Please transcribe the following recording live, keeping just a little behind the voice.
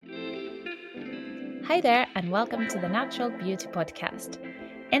Hi there, and welcome to the Natural Beauty Podcast.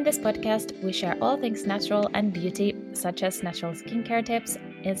 In this podcast, we share all things natural and beauty, such as natural skincare tips,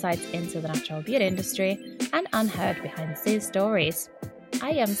 insights into the natural beauty industry, and unheard behind the scenes stories.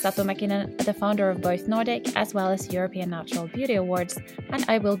 I am Satu Mäkinen, the founder of both Nordic as well as European Natural Beauty Awards, and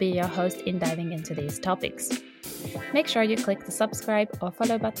I will be your host in diving into these topics. Make sure you click the subscribe or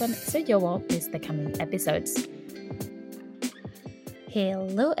follow button so you won't miss the coming episodes.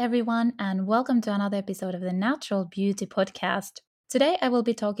 Hello, everyone, and welcome to another episode of the Natural Beauty Podcast. Today, I will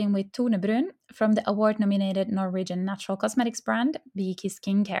be talking with Tone Brun from the award-nominated Norwegian natural cosmetics brand BeeKi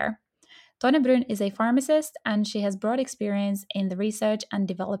Skincare. Tone Brun is a pharmacist, and she has broad experience in the research and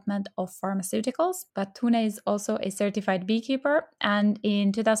development of pharmaceuticals. But Tone is also a certified beekeeper, and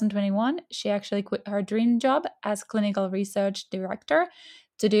in 2021, she actually quit her dream job as clinical research director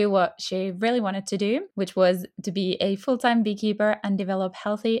to do what she really wanted to do, which was to be a full-time beekeeper and develop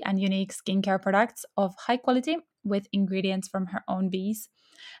healthy and unique skincare products of high quality with ingredients from her own bees.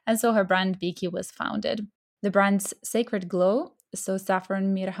 And so her brand BeeKi was founded. The brand's Sacred Glow, so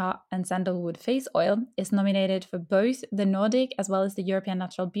saffron, mirha, and sandalwood face oil, is nominated for both the Nordic as well as the European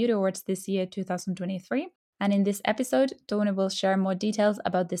Natural Beauty Awards this year, 2023. And in this episode, Tone will share more details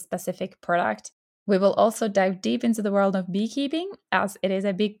about this specific product. We will also dive deep into the world of beekeeping, as it is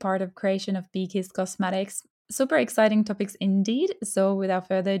a big part of creation of BeeKi's cosmetics. Super exciting topics indeed. So without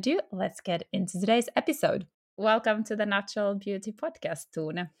further ado, let's get into today's episode. Welcome to the Natural Beauty Podcast,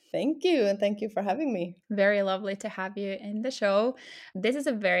 Tone. Thank you, and thank you for having me. Very lovely to have you in the show. This is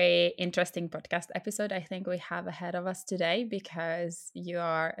a very interesting podcast episode I think we have ahead of us today because you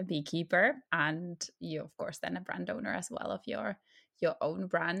are a beekeeper and you, of course, then a brand owner as well of your own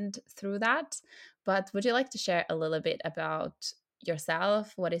brand through that. But would you like to share a little bit about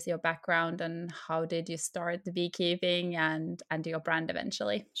yourself? What is your background and how did you start the beekeeping and your brand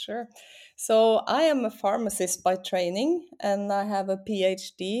eventually? Sure. So, I am a pharmacist by training, and I have a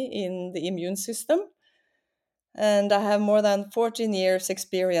PhD in the immune system. And I have more than 14 years'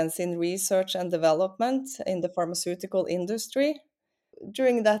 experience in research and development in the pharmaceutical industry.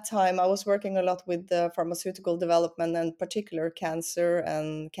 During that time, I was working a lot with the pharmaceutical development and particular cancer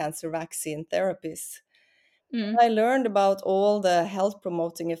and cancer vaccine therapies. I learned about all the health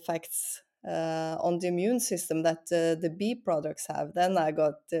promoting effects on the immune system that the bee products have. Then I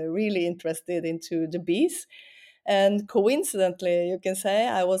got really interested into the bees. And coincidentally, you can say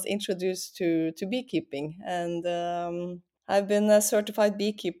I was introduced to beekeeping. And I've been a certified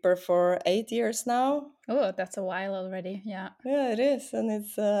beekeeper for 8 years now. Oh, that's a while already. Yeah. Yeah, it is, and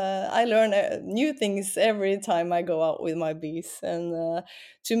it's I learn new things every time I go out with my bees. And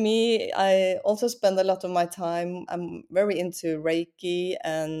to me, I also spend a lot of my time. I'm very into Reiki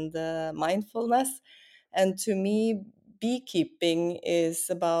and mindfulness, and to me, beekeeping is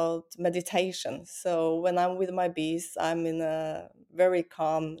about meditation. So when I'm with my bees, I'm in a very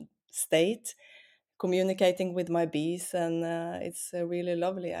calm state, communicating with my bees, and it's really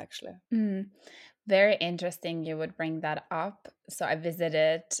lovely, actually. Mm. Very interesting you would bring that up. So I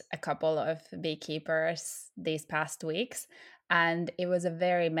visited a couple of beekeepers these past weeks, and it was a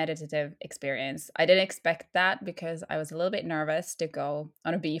very meditative experience. I didn't expect that because I was a little bit nervous to go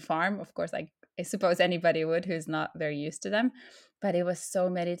on a bee farm. Of course, I suppose anybody would who's not very used to them, but it was so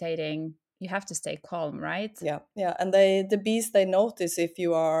meditating. You have to stay calm, right? Yeah, and the bees, they notice if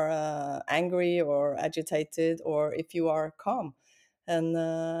you are angry or agitated or if you are calm, and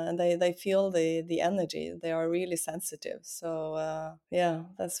they feel the energy. They are really sensitive. So yeah,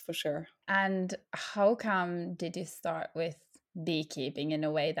 that's for sure. And how come did you start with beekeeping in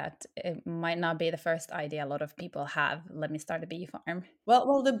a way that it might not be the first idea a lot of people have? Let me start a bee farm.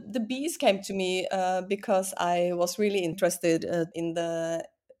 Well, the bees came to me because I was really interested in the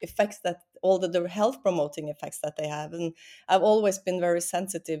effects that all the health promoting effects that they have, and I've always been very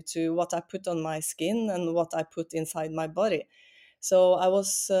sensitive to what I put on my skin and what I put inside my body. So I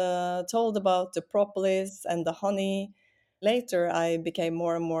was told about the propolis and the honey. Later, I became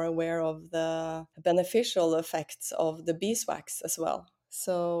more and more aware of the beneficial effects of the beeswax as well.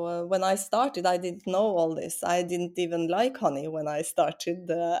 So when I started, I didn't know all this. I didn't even like honey when I started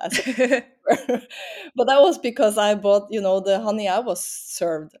as a but that was because I bought, the honey I was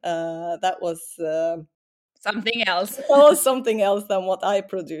served. Something else. That was something else than what I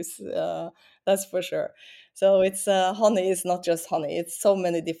produce. That's for sure. So it's honey is not just honey. It's so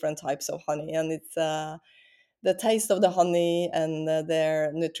many different types of honey, and it's the taste of the honey and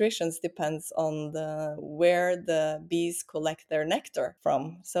their nutrition depends on where the bees collect their nectar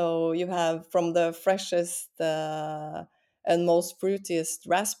from. So you have from the freshest and most fruitiest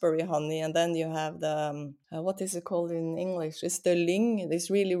raspberry honey. And then you have the what is it called in English? It's the ling. It's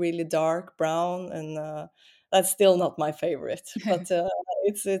really really dark brown, and that's still not my favorite. But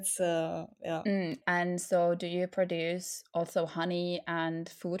it's yeah. And so, do you produce also honey and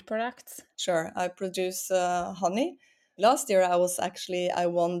food products? Sure, I produce honey. Last year, I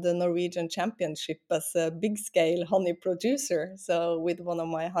won the Norwegian championship as a big scale honey producer. So with one of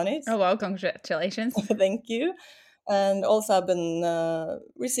my Oh, honeys, wow, congratulations. thank you. And also, I've been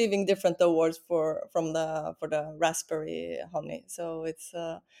receiving different awards for the raspberry honey. So it's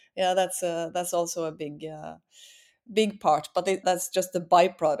yeah, that's also a big part, but that's just a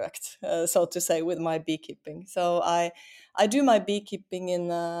byproduct, so to say, with my beekeeping. So I do my beekeeping in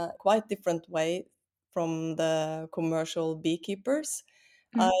a quite different way from the commercial beekeepers.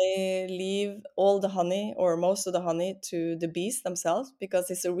 Mm. I leave all the honey or most of the honey to the bees themselves, because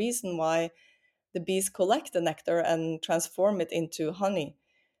it's a reason why the bees collect the nectar and transform it into honey.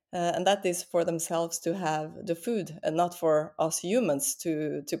 And that is for themselves to have the food and not for us humans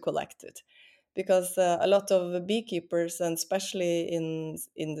to collect it. Because a lot of beekeepers, and especially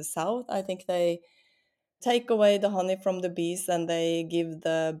in the south, I think they take away the honey from the bees and they give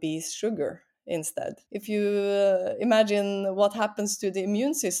the bees sugar instead. If you imagine what happens to the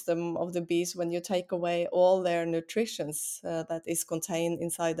immune system of the bees when you take away all their nutritions that is contained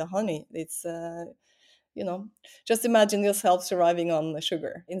inside the honey, it's you know, just imagine yourself surviving on the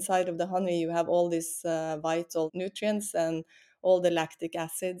sugar. Inside of the honey, you have all these vital nutrients and all the lactic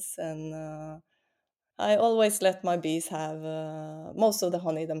acids. And I always let my bees have most of the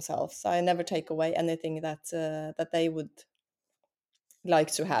honey themselves. I never take away anything that they would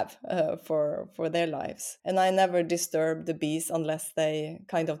like to have for their lives. And I never disturb the bees unless they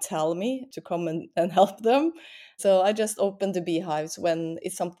kind of tell me to come and help them. So I just open the beehives when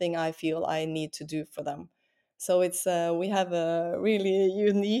it's something I feel I need to do for them. So it's we have a really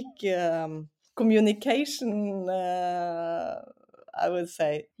unique communication, I would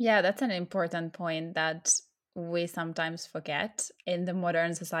say. Yeah, that's an important point that we sometimes forget in the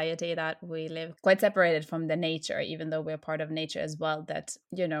modern society, that we live quite separated from the nature, even though we're part of nature as well. That,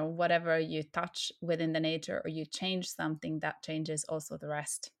 whatever you touch within the nature or you change something, that changes also the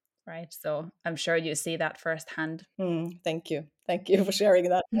rest, right? So I'm sure you see that firsthand. Thank you. Thank you for sharing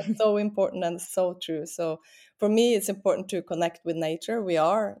that. That's so important and so true. So, for me, it's important to connect with nature. We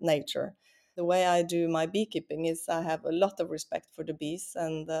are nature. The way I do my beekeeping is I have a lot of respect for the bees,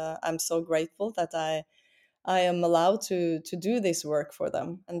 and I'm so grateful that I am allowed to do this work for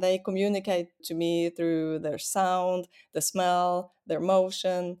them. And they communicate to me through their sound, the smell, their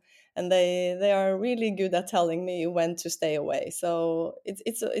motion, and they are really good at telling me when to stay away. So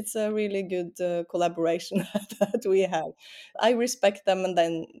it's a really good collaboration that we have. I respect them, and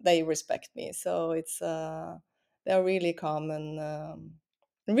then they respect me. So it's they're really calm and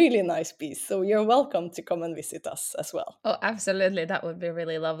really nice bees. So you're welcome to come and visit us as well. Oh, absolutely. That would be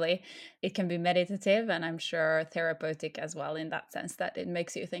really lovely. It can be meditative and I'm sure therapeutic as well, in that sense that it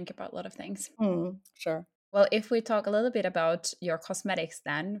makes you think about a lot of things. Sure. Well, if we talk a little bit about your cosmetics,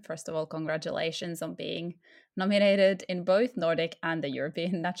 then, first of all, congratulations on being nominated in both Nordic and the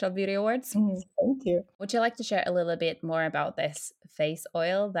European Natural Beauty Awards. Thank you. Would you like to share a little bit more about this face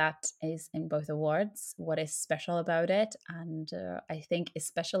oil that is in both awards? What is special about it? And I think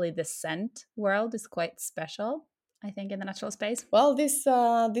especially the scent world is quite special, I think, in the natural space. Well, this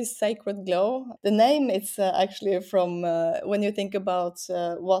sacred glow, the name is actually from when you think about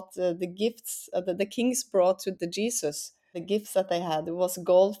what the gifts that the kings brought to the Jesus. The gifts that they had, it was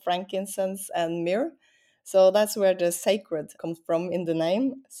gold, frankincense, and myrrh. So that's where the sacred comes from in the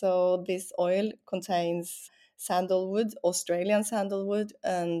name. So this oil contains sandalwood, Australian sandalwood,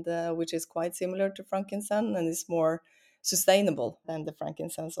 and which is quite similar to frankincense and is more sustainable than the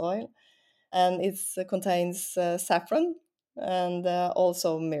frankincense oil, and it contains saffron and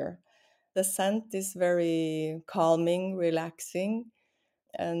also myrrh. The scent is very calming, relaxing,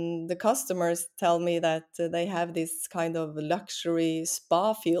 and the customers tell me that they have this kind of luxury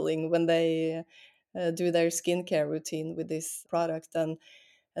spa feeling when they do their skincare routine with this product, and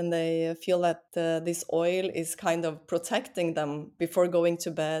they feel that this oil is kind of protecting them before going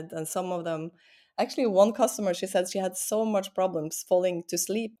to bed. And some of them, actually, one customer, she said she had so much problems falling to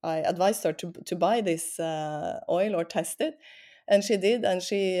sleep. I advised her to buy this oil or test it. And she did, and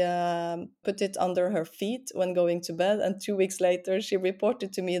she put it under her feet when going to bed. And 2 weeks later, she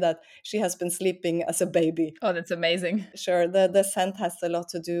reported to me that she has been sleeping as a baby. Oh, that's amazing. Sure, the scent has a lot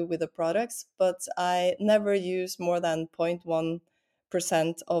to do with the products, but I never use more than 0.1%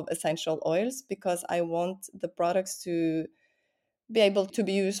 of essential oils, because I want the products to be able to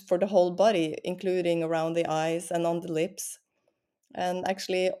be used for the whole body, including around the eyes and on the lips. And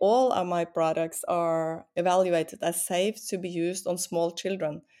actually, all of my products are evaluated as safe to be used on small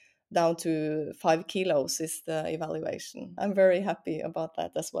children. Down to 5 kilos is the evaluation. I'm very happy about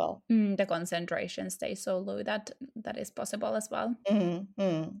that as well. The concentration stays so low that that is possible as well.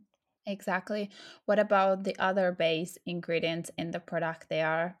 Mm. Exactly. What about the other base ingredients in the product? They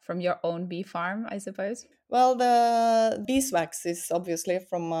are from your own bee farm, I suppose. Well, the beeswax is obviously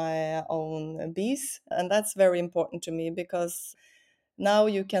from my own bees, and that's very important to me because now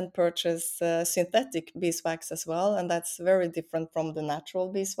you can purchase synthetic beeswax as well, and that's very different from the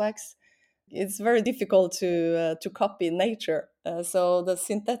natural beeswax. It's very difficult to copy nature. So the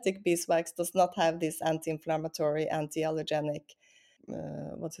synthetic beeswax does not have this anti-inflammatory, anti-allergenic.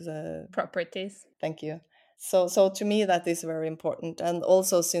 What is a Properties. Thank you. So to me that is very important, and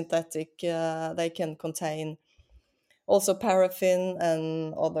also synthetic. They can contain also paraffin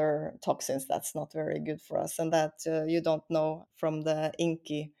and other toxins that's not very good for us, and that you don't know from the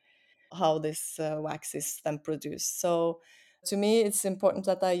inky how this wax is then produced. So to me, it's important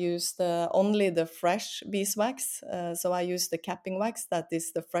that I use only the fresh beeswax. So I use the capping wax, that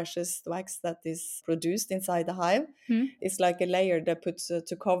is the freshest wax that is produced inside the hive. Hmm? It's like a layer that puts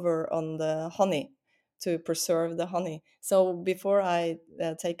to cover on the honey to preserve the honey. So before I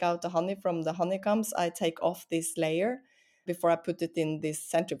take out the honey from the honeycombs, I take off this layer before I put it in this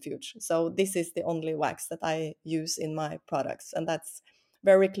centrifuge. So this is the only wax that I use in my products, and that's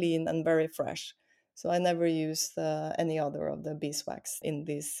very clean and very fresh. So I never use any other of the beeswax in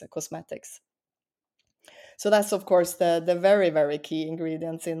these cosmetics. So that's of course the very very key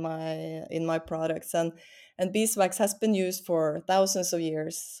ingredients in my products, and beeswax has been used for thousands of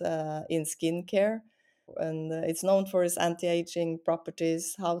years in skincare, and it's known for its anti-aging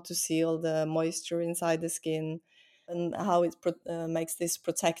properties, how to seal the moisture inside the skin, and how it makes this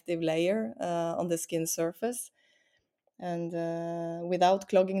protective layer on the skin surface, and without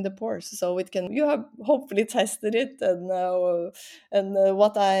clogging the pores. So it can. You have hopefully tested it, and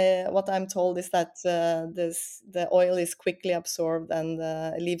what I'm told is that the oil is quickly absorbed and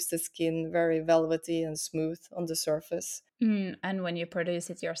leaves the skin very velvety and smooth on the surface. And when you produce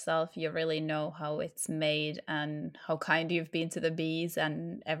it yourself, you really know how it's made and how kind you've been to the bees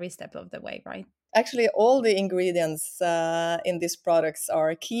and every step of the way, right? Actually, all the ingredients in these products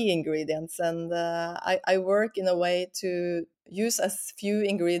are key ingredients, and I work in a way to use as few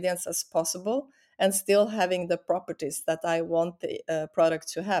ingredients as possible and still having the properties that I want the product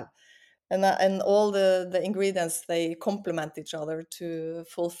to have. And all the ingredients, they complement each other to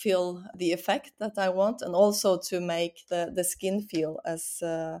fulfill the effect that I want, and also to make the skin feel as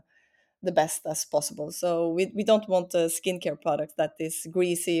the best as possible. So we don't want a skincare product that is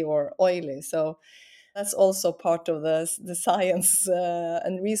greasy or oily. So that's also part of the science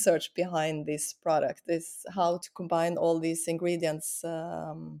and research behind this product, is how to combine all these ingredients.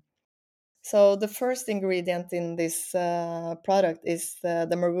 So the first ingredient in this product is the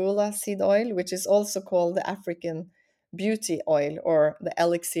marula seed oil, which is also called the African beauty oil or the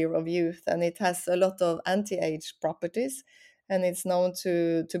elixir of youth, and it has a lot of anti-age properties, and it's known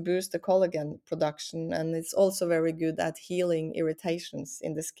to boost the collagen production, and it's also very good at healing irritations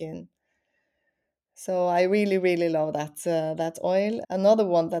in the skin. So I really, really love that oil. Another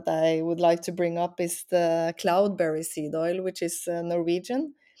one that I would like to bring up is the cloudberry seed oil, which is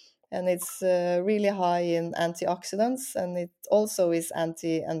Norwegian, and it's really high in antioxidants, and it also is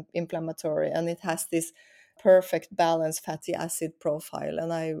anti-inflammatory, and it has this perfect balanced fatty acid profile,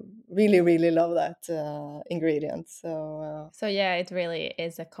 and I really, really love that ingredient. So. So, yeah, it really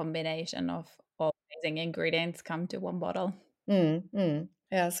is a combination of all amazing ingredients come to one bottle.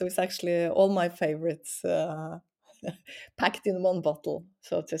 Yeah, so it's actually all my favorites packed in one bottle,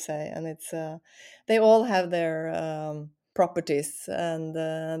 so to say, and it's they all have their properties, and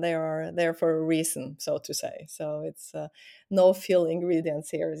they are there for a reason, so to say. So it's no fill ingredients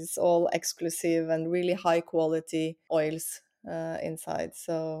here. It's all exclusive and really high quality oils inside.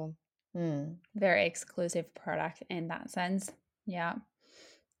 So. Very exclusive product in that sense. Yeah.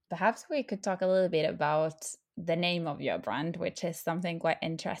 Perhaps we could talk a little bit about the name of your brand, which is something quite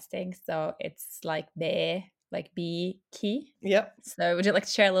interesting. So it's like like BeeKi. Yeah. So would you like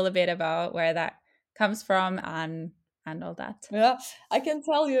to share a little bit about where that comes from and all that? Yeah, I can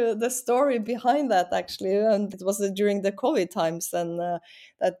tell you the story behind that actually, and it was during the COVID times, and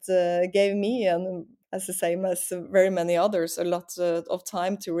that gave me, and as the same as very many others, a lot of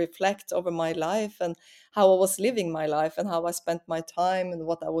time to reflect over my life and how I was living my life and how I spent my time and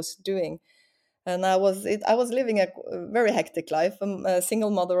what I was doing. And I was living a very hectic life. I'm a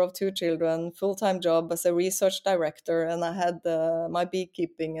single mother of two children, full-time job as a research director, and I had my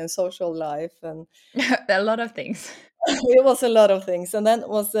beekeeping and social life, and A lot of things. it was a lot of things. And then it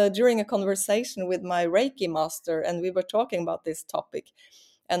was during a conversation with my Reiki master, and we were talking about this topic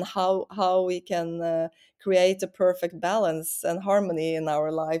and how we can create a perfect balance and harmony in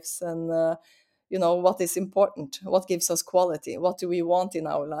our lives, and what is important, what gives us quality, what do we want in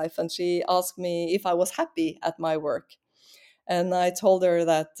our life. And she asked me if I was happy at my work, and I told her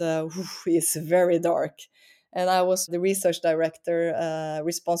that it's very dark. And I was the research director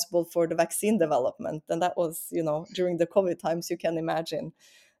responsible for the vaccine development. And that was, during the COVID times, you can imagine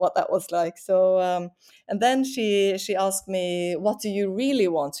what that was like. So, and then she asked me, what do you really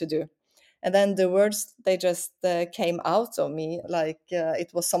want to do? And then the words, they just came out of me like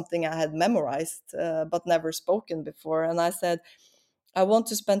it was something I had memorized but never spoken before. And I said, I want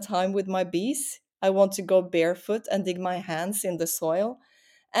to spend time with my bees. I want to go barefoot and dig my hands in the soil.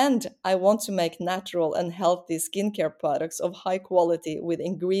 And I want to make natural and healthy skincare products of high quality with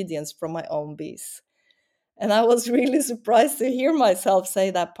ingredients from my own bees. And I was really surprised to hear myself say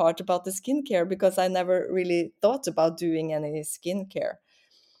that part about the skincare, because I never really thought about doing any skincare.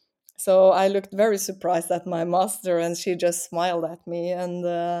 So I looked very surprised at my master, and she just smiled at me, and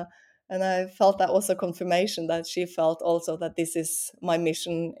I felt that was a confirmation that she felt also that this is my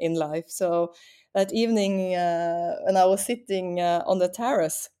mission in life. So that evening, when I was sitting on the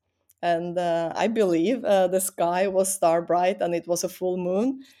terrace, and I believe the sky was star bright and it was a full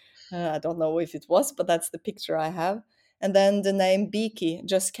moon. I don't know if it was, but that's the picture I have. And then the name BeeKi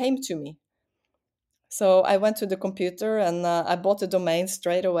just came to me. So I went to the computer, and I bought the domain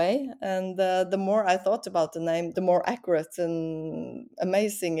straight away. And the more I thought about the name, the more accurate and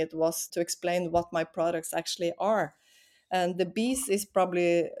amazing it was to explain what my products actually are. And the bees is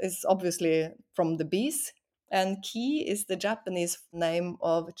obviously from the bees, and ki is the Japanese name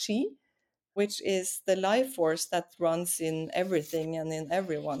of chi, which is the life force that runs in everything and in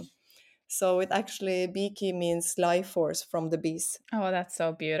everyone. So it actually, BeeKi means life force from the bees. Oh, that's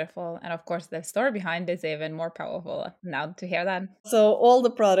so beautiful. And of course, the story behind is even more powerful now to hear that. So all the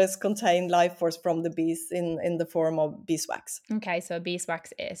products contain life force from the bees in the form of beeswax. Okay, so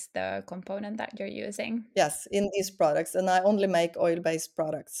beeswax is the component that you're using. Yes, in these products, and I only make oil-based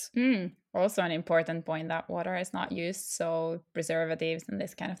products. Also, an important point that water is not used, so preservatives and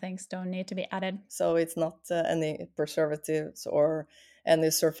this kind of things don't need to be added. So it's not any preservatives or any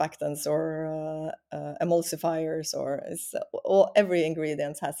surfactants or emulsifiers, or every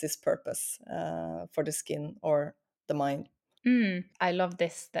ingredient has this purpose for the skin or the mind. I love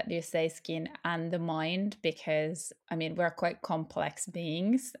this that you say skin and the mind because I mean, we're quite complex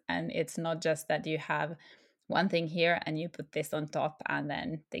beings, and it's not just that you have one thing here and you put this on top and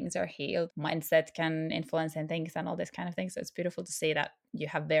then things are healed. Mindset can influence in things and all this kind of thing. So it's beautiful to see that you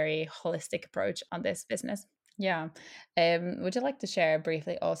have very holistic approach on this business. Yeah. Would you like to share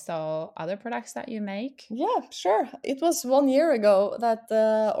briefly also other products that you make? Yeah, sure. It was 1 year ago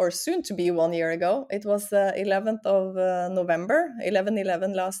that, or soon to be 1 year ago, it was 11th of November,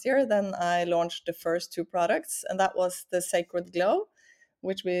 11/11 last year. Then I launched the first two products, and that was the Sacred Glow,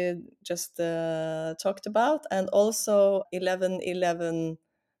 which we just talked about, and also 11/11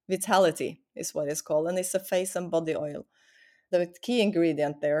 Vitality is what it's called, and it's a face and body oil. The key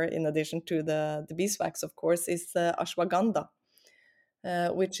ingredient there, in addition to the beeswax, of course, is ashwagandha,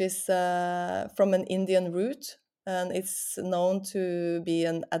 which is from an Indian root, and it's known to be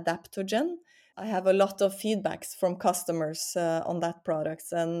an adaptogen. I have a lot of feedbacks from customers on that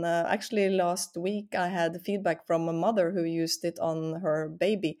product. And actually, last week I had feedback from a mother who used it on her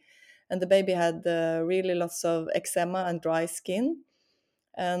baby. And the baby had really lots of eczema and dry skin.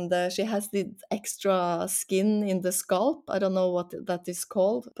 And she has the extra skin in the scalp. I don't know what that is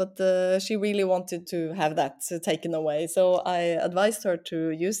called, but she really wanted to have that taken away. So I advised her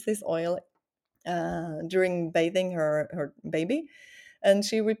to use this oil during bathing her baby. And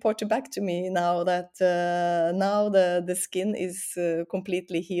she reported back to me now that now the skin is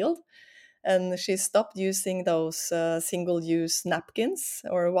completely healed. And she stopped using those single use napkins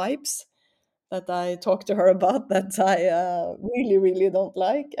or wipes that I talked to her about, that I really, really don't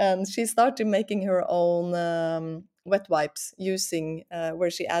like. And she started making her own wet wipes using where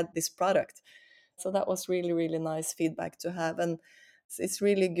she add this product. So that was really, really nice feedback to have. And it's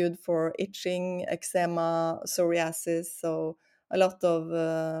really good for itching, eczema, psoriasis. So a lot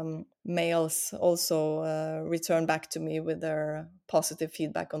of males also return back to me with their positive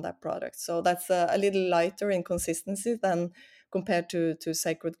feedback on that product. So that's a little lighter in consistency than compared to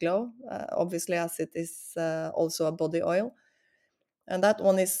Sacred Glow, obviously, as it is also a body oil. And that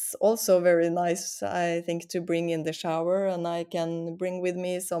one is also very nice, I think, to bring in the shower. And I can bring with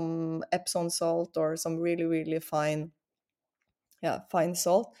me some Epsom salt or some really, really fine, yeah, fine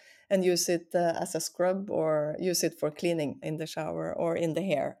salt, and use it as a scrub or use it for cleaning in the shower or in the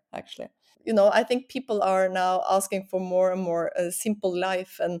hair, actually. I think people are now asking for more and more simple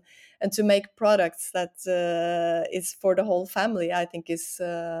life, and to make products that is for the whole family, I think is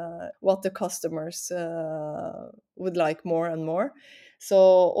what the customers would like more and more. So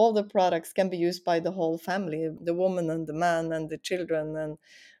all the products can be used by the whole family, the woman and the man and the children. And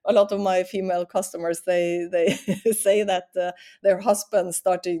a lot of my female customers, they say that their husbands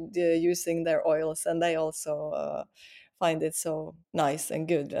started using their oils, and they also find it so nice and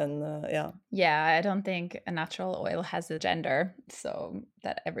good. And yeah. Yeah, I don't think a natural oil has a gender, so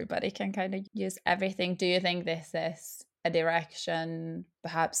that everybody can kind of use everything. Do you think this is a direction,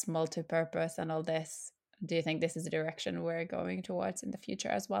 perhaps multi-purpose and all this? Do you think this is a direction we're going towards in the future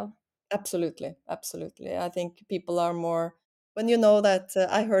as well? Absolutely, absolutely. I think people are more, when you know that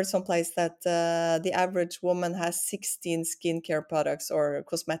I heard someplace that the average woman has 16 skincare products or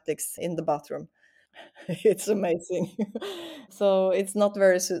cosmetics in the bathroom. It's amazing. So it's not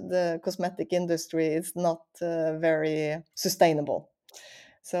very the cosmetic industry is not very sustainable.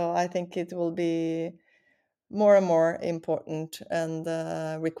 So I think it will be more and more important and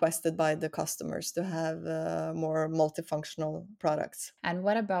requested by the customers to have more multifunctional products. And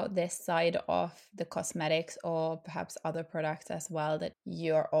what about this side of the cosmetics or perhaps other products as well that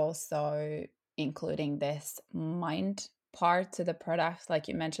you're also including this mind part to the products? Like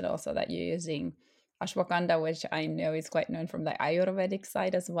you mentioned also that you're using ashwagandha, which I know is quite known from the Ayurvedic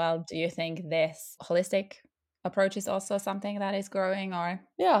side as well. Do you think this holistic approach is also something that is growing or?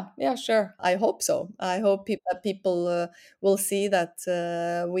 Yeah, yeah, sure. I hope so. I hope that people will see that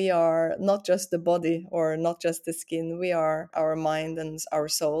we are not just the body or not just the skin. We are our mind and our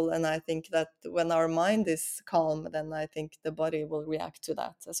soul. And I think that when our mind is calm, then I think the body will react to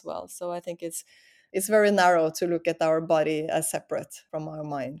that as well. So I think it's very narrow to look at our body as separate from our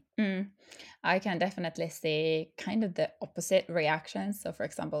mind. Mm. I can definitely see kind of the opposite reactions. So, for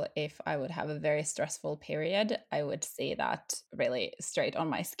example, if I would have a very stressful period, I would see that really straight on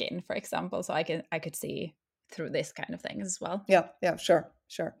my skin, for example. So I could see through this kind of things as well. Yeah, yeah, sure,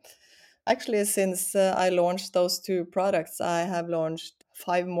 sure. Actually, since I launched those two products, I have launched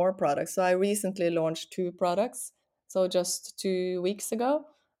five more products. So I recently launched two products. So just 2 weeks ago,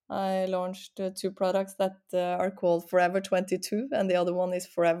 I launched two products that are called Forever 22, and the other one is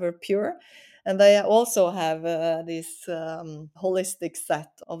Forever Pure. And they also have this holistic set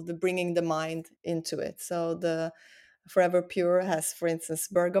of the bringing the mind into it. So the Forever Pure has, for instance,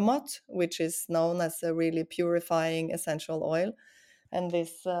 bergamot, which is known as a really purifying essential oil. And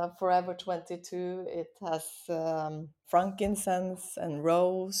this Forever 22, it has frankincense and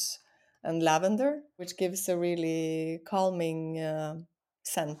rose and lavender, which gives a really calming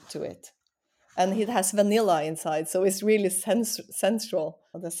scent to it. And it has vanilla inside, so it's really sensual,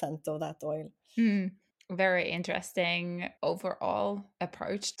 the scent of that oil. Mm. Very interesting overall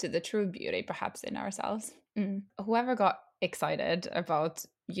approach to the true beauty, perhaps in ourselves. Mm. Whoever got excited about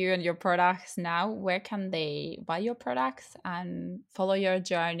you and your products now, where can they buy your products and follow your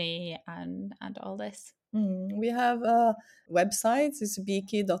journey and all this? We have a website, it's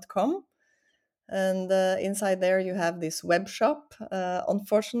beeki.com. And inside there, you have this web shop.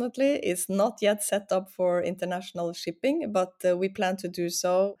 Unfortunately, it's not yet set up for international shipping, but we plan to do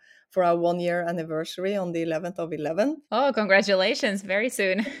so for our 1 year anniversary on the 11th of 11. Oh, congratulations, very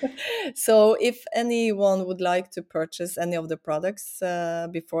soon. So, if anyone would like to purchase any of the products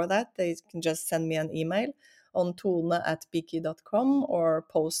before that, they can just send me an email on tone@beeki.com or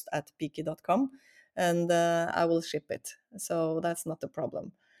post@beeki.com, and I will ship it. So, that's not a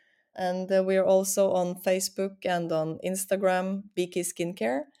problem. And we're also on Facebook and on Instagram, BeeKi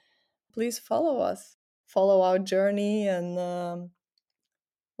Skincare. Please follow us, follow our journey and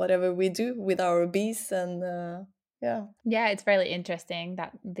whatever we do with our bees. And yeah. Yeah, it's really interesting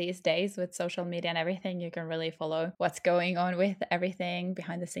that these days with social media and everything, you can really follow what's going on with everything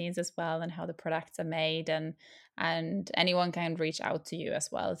behind the scenes as well and how the products are made and anyone can reach out to you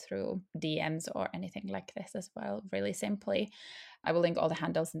as well through DMs or anything like this as well, really simply. I will link all the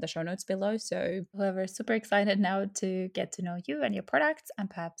handles in the show notes below. So whoever's super excited now to get to know you and your products and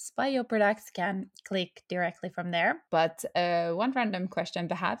perhaps buy your products can click directly from there. But one random question,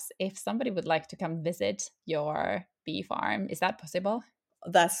 perhaps, if somebody would like to come visit your bee farm, is that possible?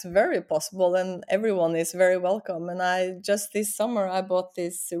 That's very possible, and everyone is very welcome. And I just this summer I bought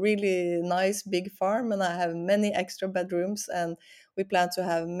this really nice big farm, and I have many extra bedrooms, and we plan to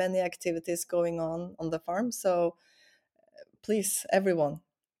have many activities going on the farm. So please, everyone,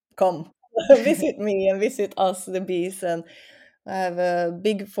 come visit me and visit us, the bees. And I have a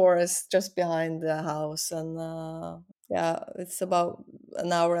big forest just behind the house, and yeah, it's about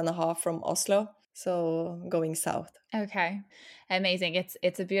an hour and a half from Oslo, so going south. Okay, amazing.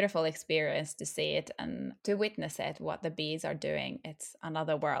 It's a beautiful experience to see it and to witness it. What the bees are doing, it's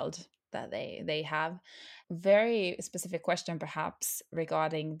another world that they have. Very specific question, perhaps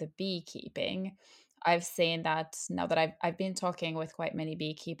regarding the beekeeping. I've seen that now that I've been talking with quite many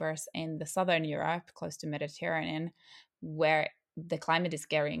beekeepers in the southern Europe, close to Mediterranean, where the climate is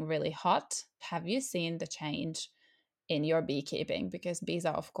getting really hot. Have you seen the change in your beekeeping? Because bees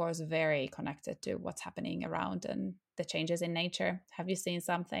are, of course, very connected to what's happening around and the changes in nature. Have you seen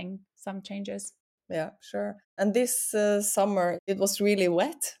some changes? Yeah, sure. And this summer it was really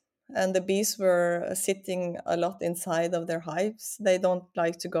wet, and the bees were sitting a lot inside of their hives. They don't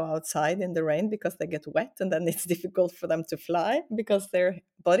like to go outside in the rain because they get wet, and then it's difficult for them to fly because their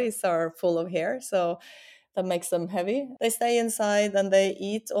bodies are full of hair. So that makes them heavy. They stay inside and they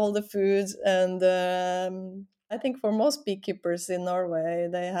eat all the food. And I think for most beekeepers in Norway,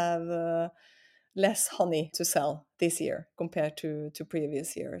 they have less honey to sell this year compared to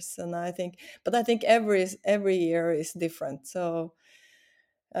previous years. And I think every year is different. So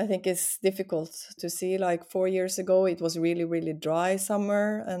I think it's difficult to see. Like 4 years ago, it was really, really dry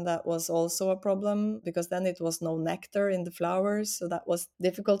summer, and that was also a problem because then it was no nectar in the flowers, so that was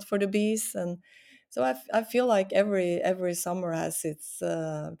difficult for the bees. And so I feel like every summer has its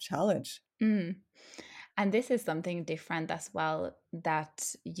challenge. Mm. And this is something different as well,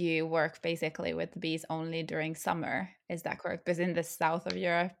 that you work basically with bees only during summer. Is that correct? Because in the south of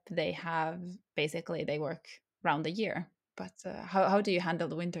Europe, they have basically they work round the year. But how do you handle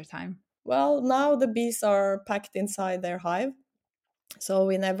the winter time? Well, now the bees are packed inside their hive. So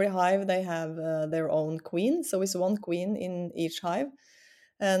in every hive, they have their own queen. So it's one queen in each hive.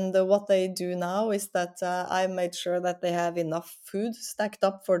 And what they do now is that I made sure that they have enough food stacked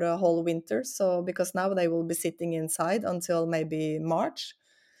up for the whole winter. So because now they will be sitting inside until maybe March.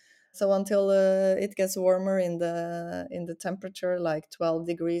 So until it gets warmer in the temperature, like 12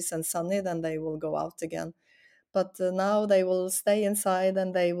 degrees and sunny, then they will go out again. But now they will stay inside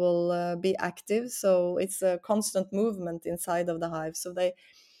and they will be active. So it's a constant movement inside of the hive. So they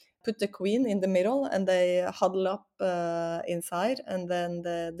put the queen in the middle and they huddle up inside, and then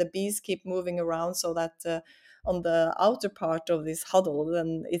the bees keep moving around so that on the outer part of this huddle,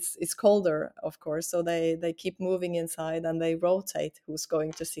 then it's colder, of course. So they keep moving inside and they rotate who's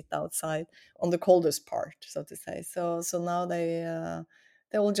going to sit outside on the coldest part, so to say. So now they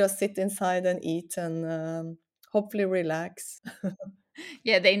will just sit inside and eat and hopefully relax.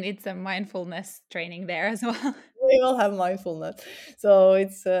 Yeah, they need some mindfulness training there as well. We all have mindfulness, so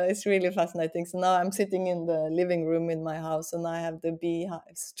it's really fascinating. So now I'm sitting in the living room in my house, and I have the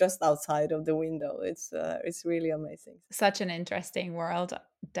beehives just outside of the window. It's really amazing. Such an interesting world.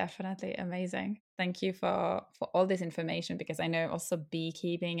 Definitely amazing. Thank you for all this information, because I know also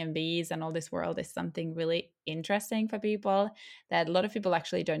beekeeping and bees and all this world is something really interesting for people that a lot of people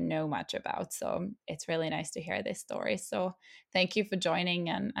actually don't know much about. So it's really nice to hear this story. So thank you for joining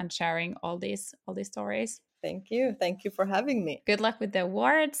and sharing all these stories. Thank you for having me. Good luck with the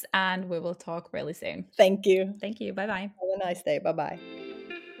awards, and we will talk really soon. Thank you. Thank you. Bye bye. Have a nice day. Bye bye.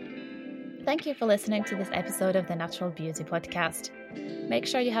 Thank you for listening to this episode of the Natural Beauty Podcast. Make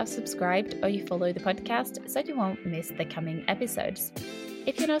sure you have subscribed or you follow the podcast so you won't miss the coming episodes.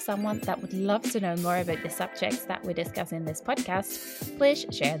 If you know someone that would love to know more about the subjects that we discuss in this podcast, please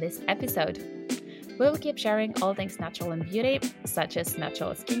share this episode. We will keep sharing all things natural and beauty, such as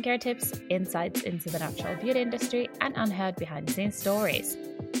natural skincare tips, insights into the natural beauty industry, and unheard behind-the-scenes stories.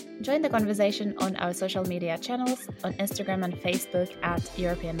 Join the conversation on our social media channels on Instagram and Facebook at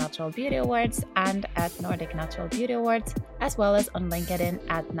European Natural Beauty Awards and at Nordic Natural Beauty Awards, as well as on LinkedIn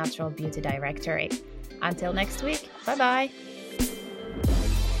at Natural Beauty Directory. Until next week, bye-bye!